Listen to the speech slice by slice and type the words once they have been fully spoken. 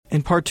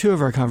In part 2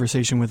 of our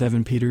conversation with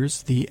Evan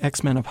Peters, the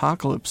X-Men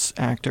Apocalypse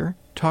actor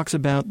talks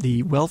about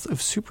the wealth of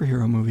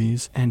superhero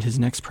movies and his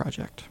next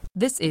project.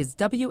 This is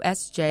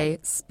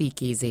WSJ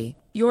Speakeasy,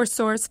 your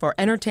source for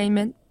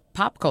entertainment,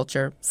 pop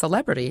culture,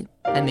 celebrity,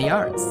 and the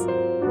arts.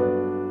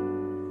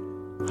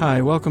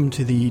 Hi, welcome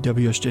to the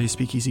WSJ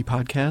Speakeasy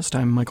podcast.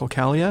 I'm Michael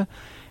Callia,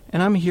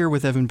 and I'm here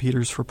with Evan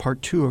Peters for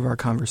part 2 of our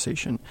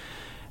conversation.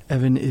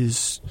 Evan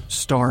is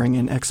starring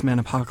in X-Men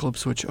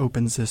Apocalypse, which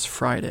opens this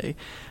Friday.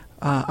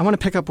 I want to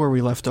pick up where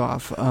we left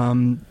off.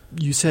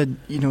 You said,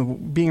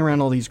 being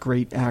around all these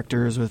great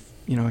actors with,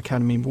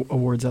 Academy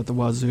Awards at the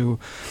wazoo,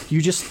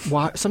 you just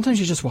sometimes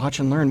you just watch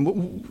and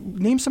learn.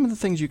 Name some of the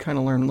things you kind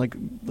of learn, like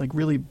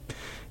really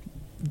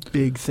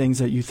big things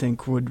that you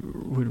think would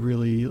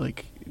really,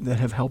 that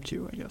have helped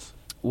you, I guess.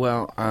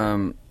 Well,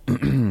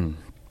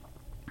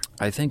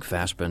 I think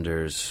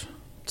Fassbender's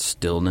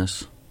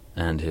stillness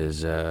and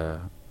his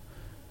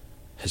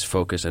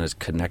focus and his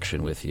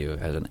connection with you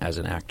as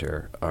an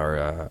actor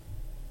are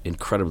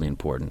incredibly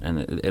important, and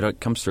it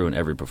comes through in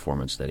every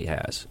performance that he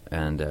has.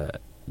 And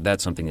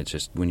that's something that's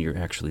just, when you're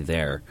actually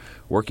there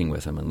working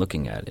with him and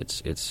looking at it,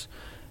 it's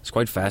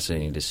quite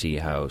fascinating to see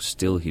how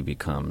still he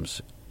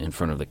becomes in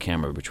front of the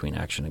camera between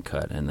action and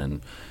cut, and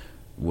then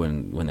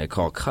when they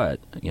call cut,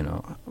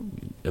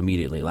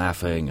 immediately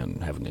laughing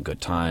and having a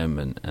good time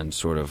and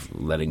sort of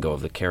letting go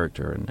of the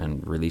character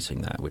and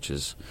releasing that, which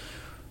is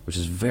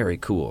very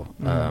cool,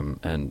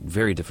 and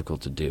very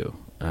difficult to do.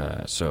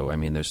 So, I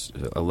mean, there's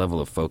a level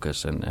of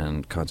focus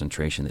and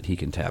concentration that he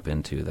can tap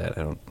into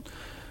that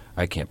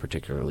I can't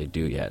particularly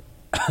do yet.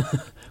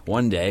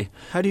 One day,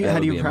 how do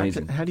you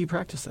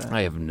practice that?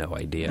 I have no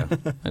idea.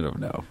 I don't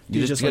know.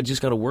 You just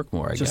got to work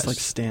more, I guess. Just like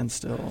stand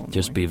still.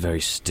 Just be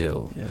very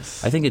still.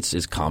 Yes. I think it's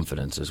his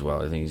confidence as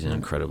well. I think he's an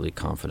incredibly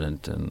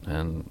confident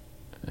and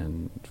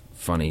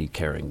funny,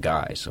 caring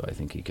guy. So I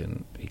think he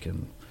can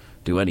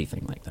do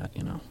anything like that.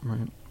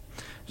 Right.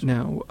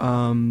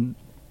 Now,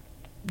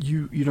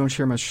 you don't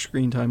share much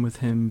screen time with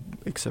him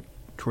except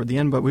toward the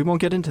end, but we won't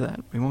get into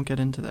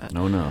that.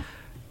 No.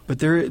 But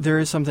there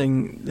is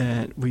something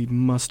that we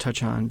must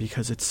touch on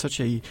because it's such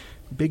a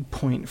big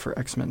point for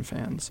X-Men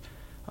fans.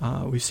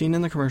 We've seen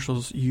in the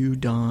commercials you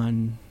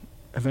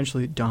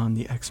eventually don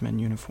the X-Men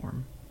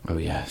uniform. Oh,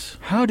 yes.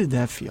 How did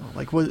that feel?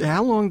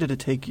 How long did it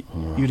take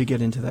you to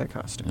get into that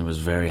costume? It was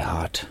very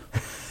hot.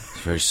 It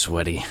was very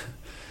sweaty.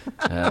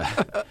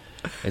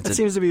 It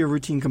seems to be a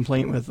routine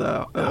complaint with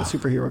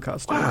superhero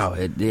costumes. Wow.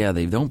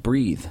 They don't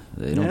breathe.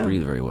 They don't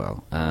breathe very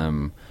well.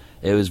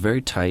 It was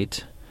very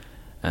tight,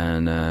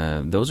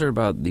 and those are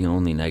about the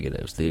only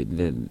negatives. The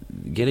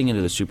getting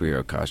into the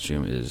superhero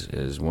costume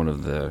is one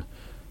of the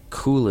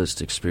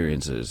coolest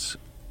experiences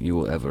you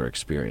will ever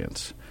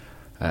experience.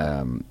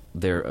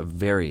 They're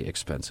very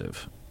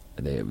expensive.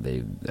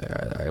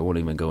 I won't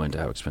even go into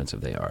how expensive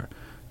they are.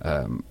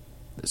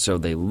 So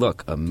they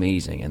look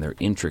amazing, and they're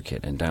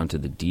intricate and down to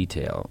the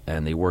detail,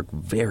 and they work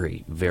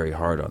very, very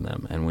hard on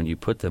them. And when you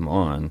put them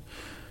on,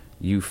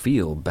 you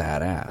feel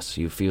badass.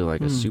 You feel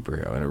like a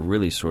superhero, and it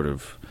really sort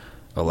of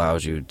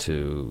allows you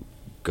to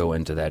go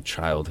into that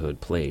childhood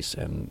place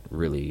and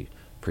really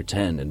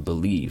pretend and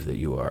believe that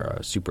you are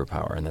a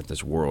superpower and that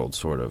this world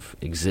sort of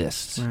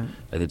exists. Right.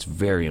 And it's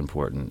very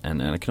important.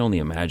 And I can only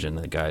imagine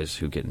the guys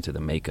who get into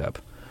the makeup,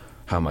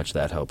 how much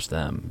that helps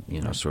them,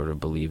 sort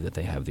of believe that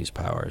they have these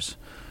powers.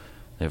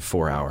 They have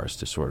 4 hours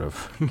to sort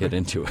of get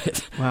into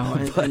it. Wow,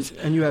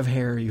 and you have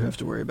hair you have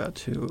to worry about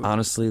too.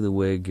 Honestly, the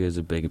wig is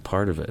a big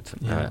part of it.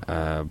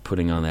 Yeah.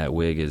 Putting on that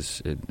wig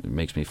it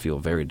makes me feel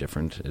very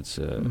different. It's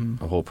a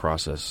whole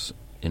process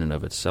in and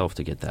of itself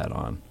to get that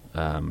on.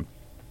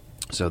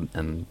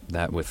 And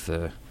that with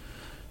the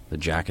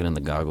jacket and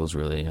the goggles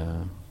really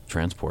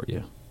transport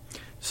you.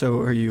 So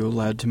are you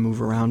allowed to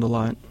move around a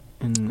lot?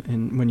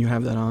 And when you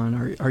have that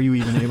on, are you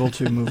even able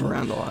to move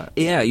around a lot?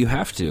 Yeah, you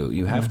have to.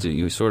 You have to.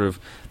 You sort of.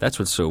 That's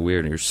what's so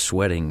weird. You're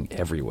sweating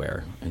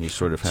everywhere, and you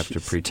sort of have to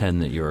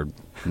pretend that you're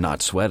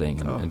not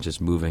sweating and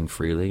just moving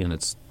freely. And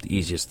it's the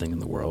easiest thing in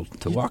the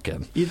world to walk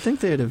in. You'd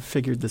think they'd have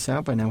figured this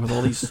out by now with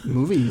all these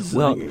movies.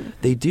 Well,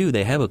 they do.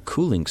 They have a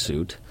cooling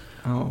suit.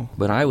 Oh.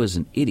 But I was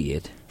an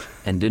idiot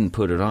and didn't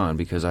put it on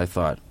because I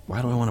thought,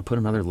 why do I want to put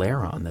another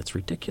layer on? That's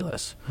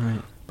ridiculous. Right.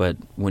 But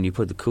when you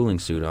put the cooling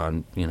suit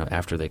on,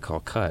 after they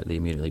call cut, they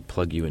immediately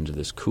plug you into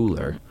this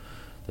cooler.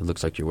 It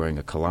looks like you're wearing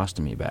a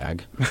colostomy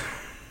bag.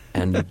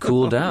 And you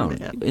cool down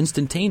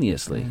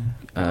instantaneously.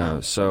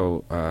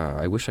 So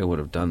I wish I would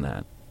have done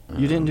that.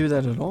 You didn't do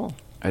that at all?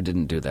 I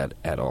didn't do that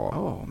at all.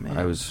 Oh, man.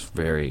 I was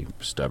very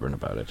stubborn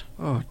about it.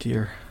 Oh,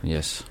 dear.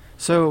 Yes.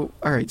 So,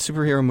 all right,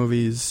 superhero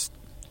movies...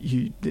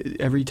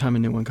 every time a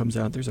new one comes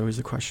out, there's always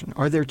the question: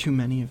 are there too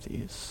many of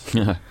these?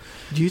 Do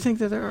you think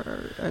that there are?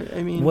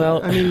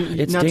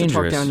 It's not dangerous. to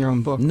talk down your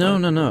own book. No.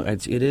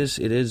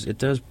 It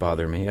does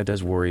bother me. It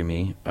does worry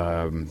me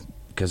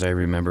because I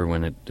remember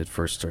when it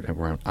first started.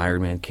 When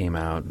Iron Man came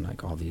out and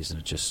all these,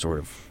 and it just sort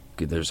of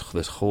there's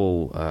this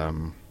whole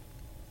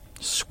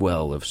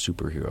swell of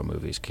superhero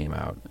movies came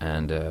out,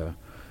 and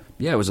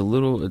Yeah, it was a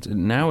little.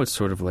 Now it's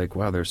sort of like,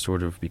 wow, they're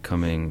sort of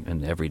becoming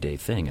an everyday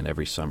thing, an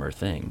every summer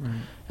thing, Right.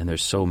 and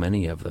there's so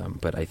many of them.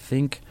 But I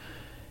think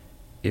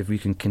if we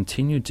can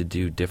continue to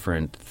do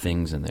different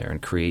things in there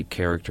and create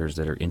characters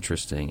that are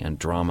interesting and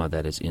drama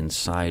that is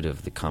inside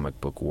of the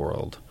comic book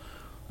world,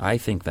 I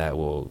think that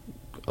will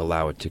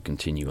allow it to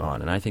continue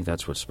on. And I think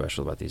that's what's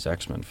special about these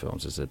X-Men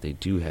films, is that they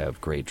do have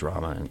great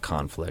drama and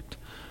conflict,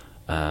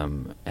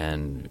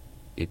 and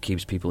it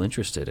keeps people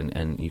interested,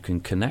 and you can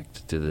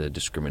connect to the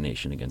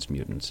discrimination against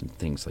mutants and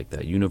things like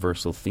that,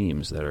 universal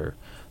themes that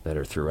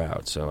are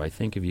throughout. So I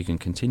think if you can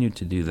continue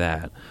to do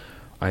that,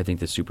 I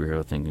think the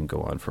superhero thing can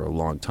go on for a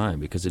long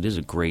time, because it is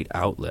a great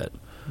outlet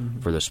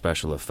for the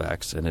special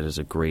effects, and it is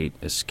a great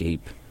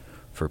escape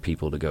for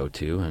people to go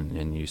to,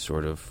 and you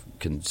sort of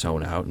can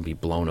zone out and be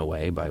blown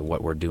away by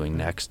what we're doing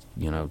next,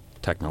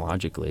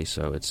 technologically.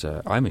 So it's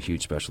I'm a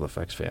huge special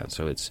effects fan.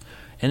 So it's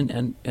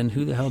and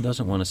who the hell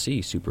doesn't want to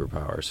see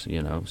superpowers,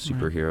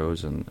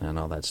 superheroes and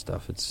all that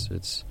stuff.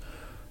 It's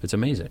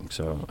amazing.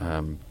 So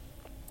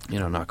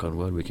knock on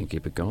wood, we can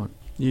keep it going.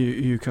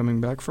 You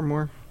coming back for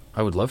more?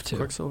 I would love to.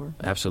 Quicksilver?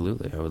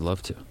 Absolutely. I would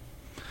love to.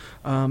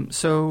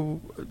 So,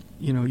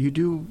 you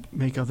do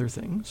make other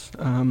things.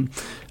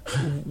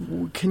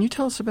 Can you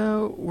tell us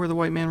about Where the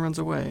White Man Runs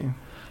Away?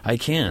 I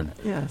can.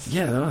 Yes.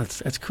 Yeah,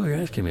 that's cool. You're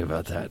asking me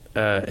about that.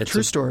 It's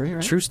true story,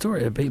 right? True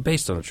story,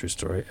 based on a true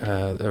story.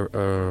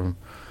 A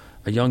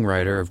young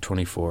writer of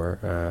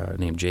 24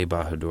 named Jay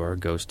Bahadur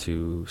goes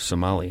to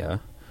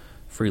Somalia,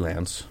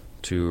 freelance,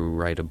 to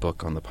write a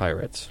book on the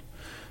pirates.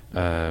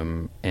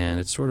 And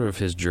it's sort of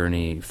his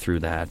journey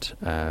through that,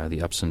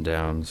 the ups and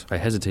downs. I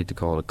hesitate to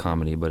call it a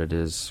comedy, but it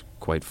is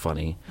quite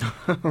funny.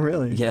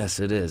 Really? Yes,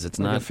 it is. It's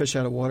like not a fish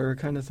out of water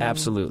kind of thing?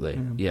 Absolutely,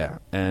 yeah.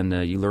 And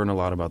you learn a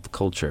lot about the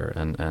culture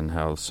and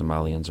how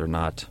Somalians are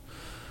not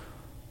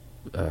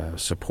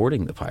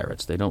supporting the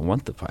pirates. They don't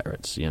want the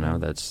pirates.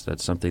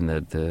 That's something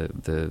that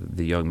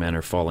the young men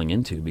are falling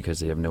into because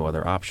they have no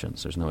other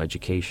options. There's no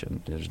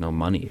education. There's no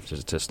money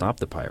to stop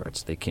the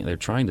pirates. They're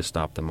trying to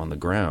stop them on the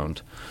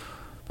ground,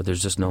 but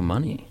there's just no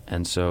money.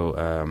 And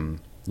so,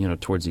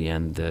 towards the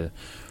end,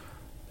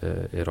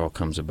 it all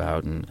comes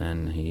about,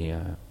 and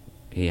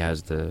he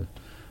has the.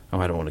 Oh,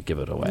 I don't want to give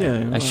it away. Yeah,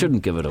 well, I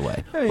shouldn't give it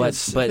away. I mean, but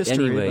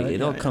history, anyway, but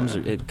it all comes.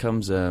 Yeah. It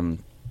comes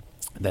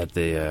that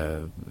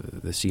the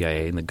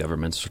CIA and the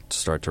government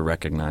start to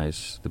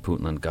recognize the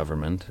Puntland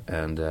government,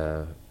 and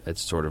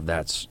it's sort of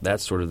that's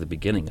sort of the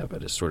beginning of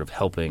it. Is sort of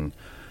helping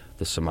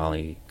the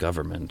Somali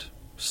government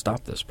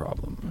stop this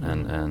problem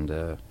and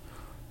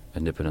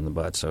nip it in the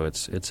bud. So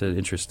it's an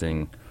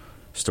interesting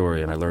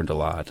story, and I learned a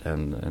lot.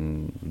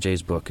 And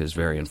Jay's book is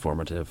very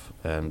informative.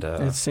 And it's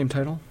the same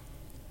title?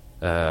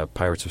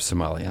 Pirates of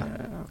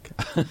Somalia.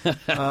 Okay.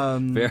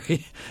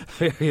 Very,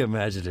 very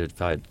imaginative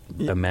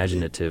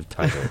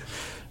title.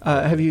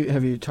 Have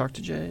you talked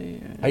to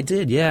Jay? I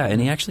did, yeah,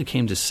 and he actually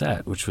came to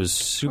set, which was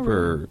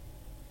super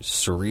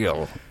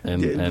surreal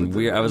and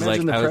weird. I was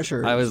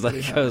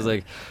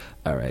like,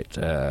 all right,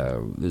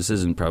 this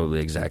isn't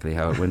probably exactly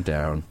how it went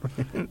down.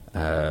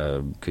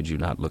 Could you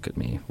not look at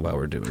me while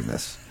we're doing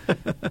this?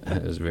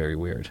 It was very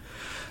weird.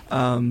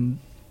 And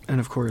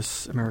of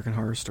course, American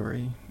Horror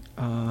Story.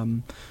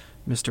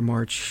 Mr.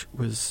 March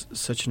was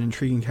such an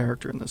intriguing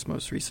character in this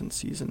most recent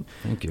season.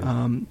 Thank you.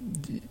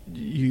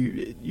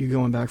 You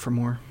going back for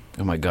more?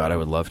 Oh my God, I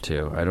would love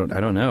to. I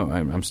don't know.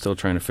 I'm still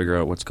trying to figure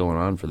out what's going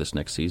on for this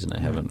next season. I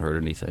haven't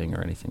heard anything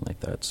or anything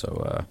like that.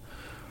 So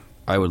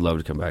I would love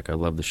to come back. I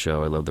love the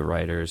show. I love the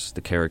writers.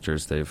 The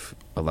characters they've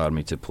allowed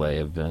me to play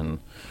have been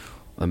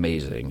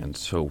amazing and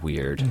so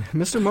weird.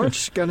 Mr.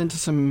 March got into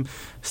some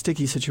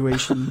sticky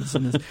situations.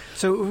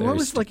 So what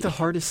was like the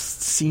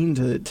hardest scene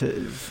to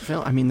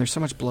film? I mean, there's so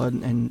much blood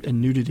and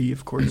nudity,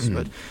 of course,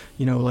 but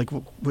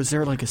was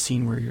there like a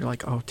scene where you're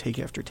like, oh, take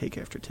after take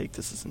after take,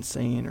 this is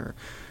insane, or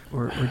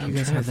do you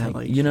guys have that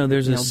like?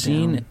 There's a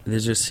scene. Down?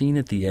 There's a scene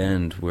at the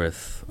end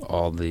with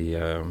all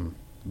the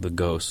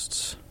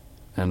ghosts,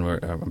 and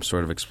I'm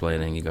sort of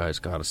explaining, you guys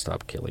got to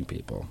stop killing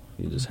people.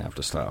 You just have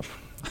to stop.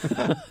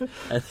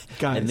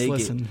 Guys,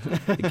 listen.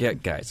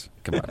 Guys,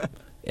 come on.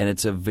 And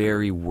it's a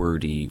very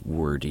wordy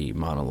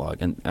monologue.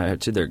 And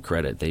to their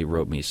credit, they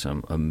wrote me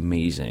some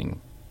amazing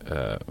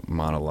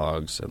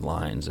monologues and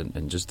lines,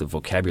 and just the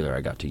vocabulary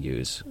I got to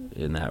use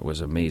in that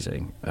was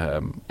amazing.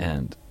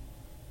 And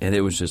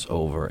it was just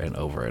over and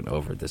over and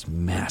over this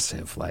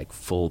massive, like,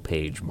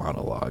 full-page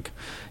monologue,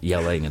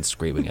 yelling and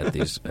screaming at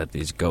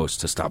these ghosts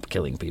to stop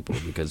killing people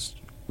because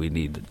we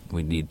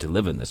need to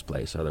live in this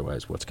place,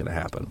 otherwise what's going to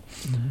happen?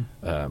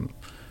 Mm-hmm.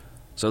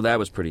 So that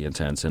was pretty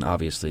intense, and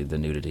obviously the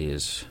nudity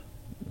is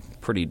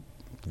pretty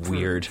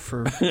weird.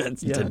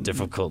 It's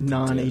difficult.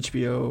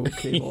 Non-HBO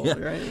cable,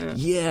 right?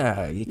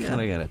 Yeah, you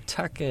kind of got to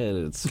tuck it.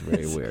 It's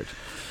very weird.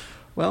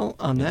 Well,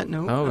 on that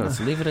note... let's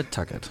leave it at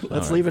tuck it.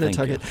 Let's leave it at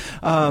tuck it.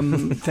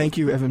 Thank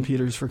you, Evan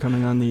Peters, for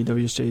coming on the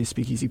WSJ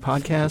Speakeasy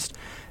podcast.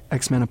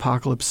 X-Men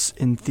Apocalypse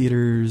in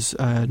theaters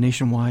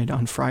nationwide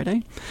on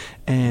Friday.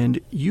 And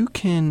you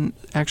can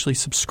actually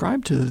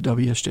subscribe to the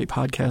WSJ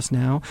podcast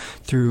now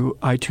through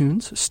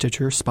iTunes,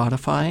 Stitcher,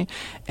 Spotify,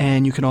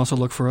 and you can also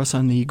look for us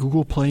on the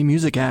Google Play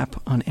Music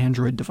app on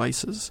Android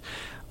devices.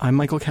 I'm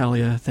Michael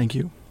Callia. Thank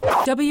you.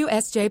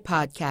 WSJ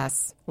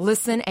Podcasts.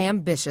 Listen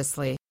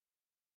ambitiously.